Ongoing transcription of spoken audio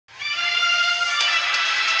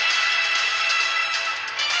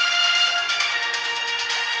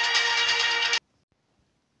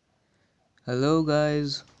Hello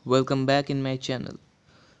guys, welcome back in my channel.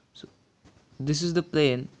 So this is the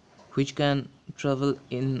plane which can travel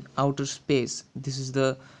in outer space. This is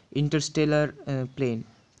the interstellar plane.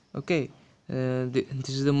 Okay, this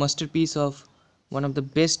is the masterpiece of one of the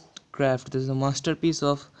best craft. This is the masterpiece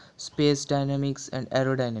of space dynamics and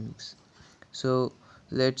aerodynamics. So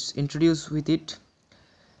let's introduce with it.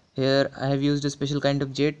 Here I have used a special kind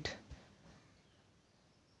of jet.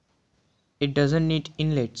 It doesn't need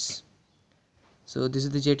inlets. So this is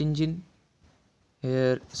the jet engine.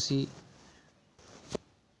 Here see.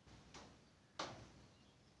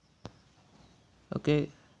 Okay,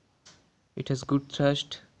 it has good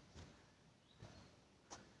thrust,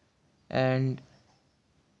 and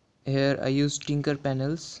here I use tinker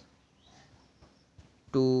panels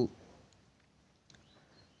to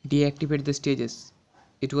deactivate the stages.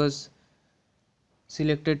 It was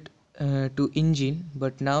selected to engine,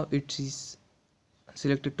 but now it is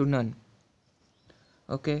selected to none.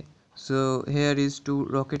 Okay, so here is two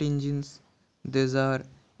rocket engines. These are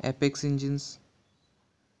apex engines,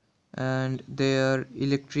 and they are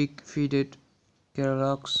electric feeded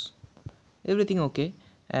carolocks. Everything okay,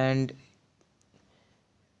 and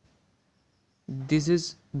this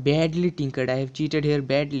is badly tinkered. I have cheated here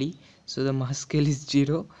badly, so the mass scale is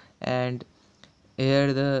 0, and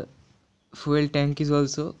here the fuel tank is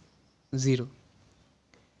also 0.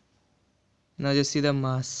 Now just see the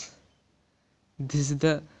mass. This is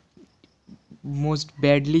the most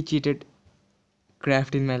badly cheated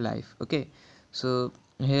craft in my life. Okay, so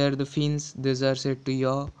here the fins, these are set to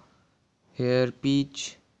yaw, here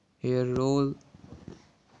pitch, here roll,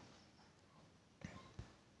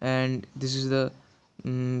 and this is the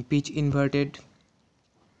pitch inverted.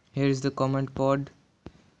 Here is the command pod.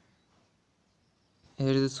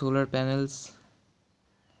 Here is the solar panels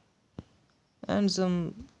and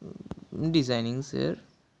some designings here.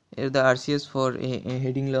 Here the RCS for a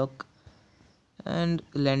heading lock and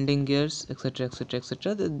landing gears, etc, etc,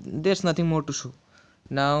 etc. There's nothing more to show.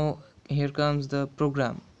 Now here comes the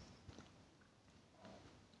program.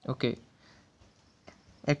 Okay,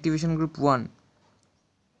 activation group 1.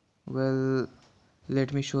 Well,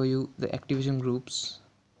 let me show you the activation groups.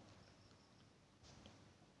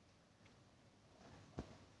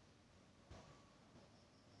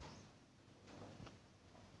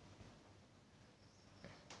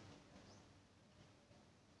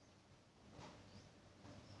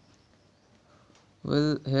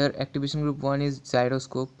 Well, here activation group 1 is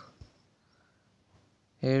gyroscope.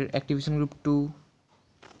 Here activation group 2.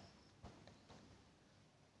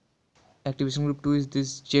 Activation group 2 is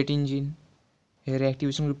this jet engine. Here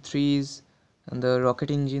activation group 3 is the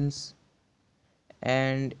rocket engines,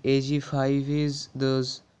 and AG5 is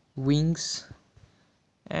those wings,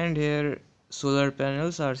 and here solar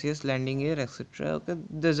panels, RCS, landing gear, etc. Okay,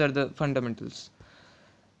 these are the fundamentals.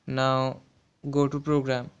 Now go to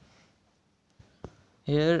program.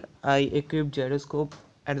 Here I equipped gyroscope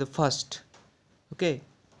at the first. Okay,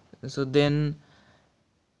 so then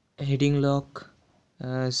heading lock,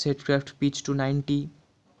 set craft pitch to 90,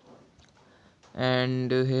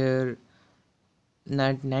 and here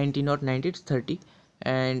 90, not 90, it's 30,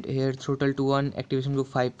 and here throttle to 1. Activation group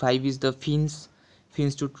 5. 5 is the fins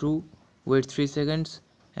to true, wait 3 seconds,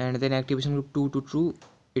 and then activation group 2 to true,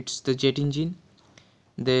 it's the jet engine.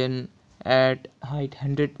 Then at height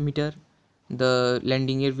 100 meter the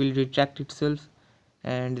landing gear will retract itself,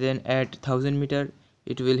 and then at 1000 meter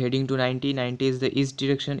it will heading to 90. 90 is the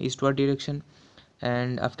eastward direction,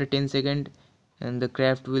 and after 10 seconds and the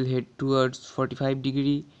craft will head towards 45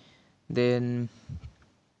 degree. Then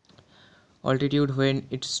altitude when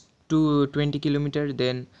it's 220 kilometer,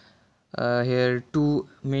 then here 2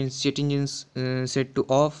 means jet engines set to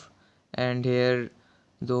off, and here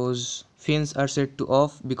those fins are set to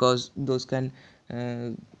off because those can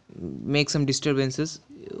make some disturbances.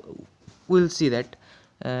 We'll see that.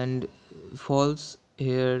 And false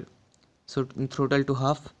here, so throttle to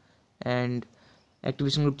half, and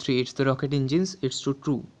activation group 3, it's the rocket engines, it's to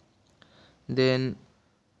true. Then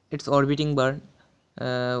it's orbiting burn,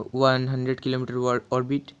 100 kilometer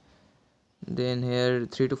orbit. Then here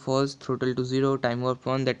 3 to false, throttle to 0, time warp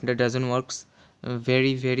 1, that doesn't works.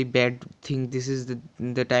 Very bad thing. This is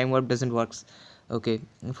the time warp doesn't works. Okay,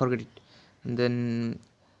 forget it. And then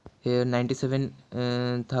here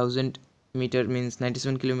 97,000 meter means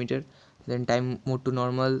 97 kilometer. Then time mode to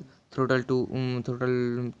normal, throttle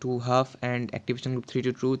to half, and activation group 3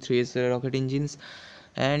 to true. 3 is rocket engines,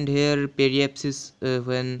 and here periapsis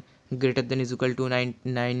when greater than is equal to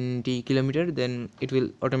 90 kilometer, then it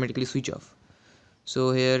will automatically switch off.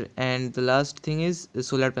 So here, and the last thing is the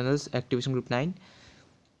solar panels, activation group 9.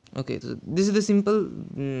 Okay, so this is the simple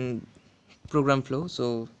program flow.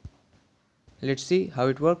 So let's see how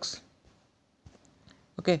it works.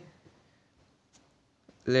 Okay,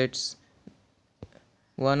 let's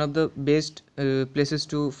one of the best places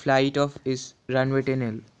to fly it off is runway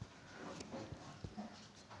 10L.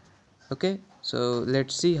 Okay, so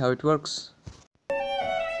let's see how it works.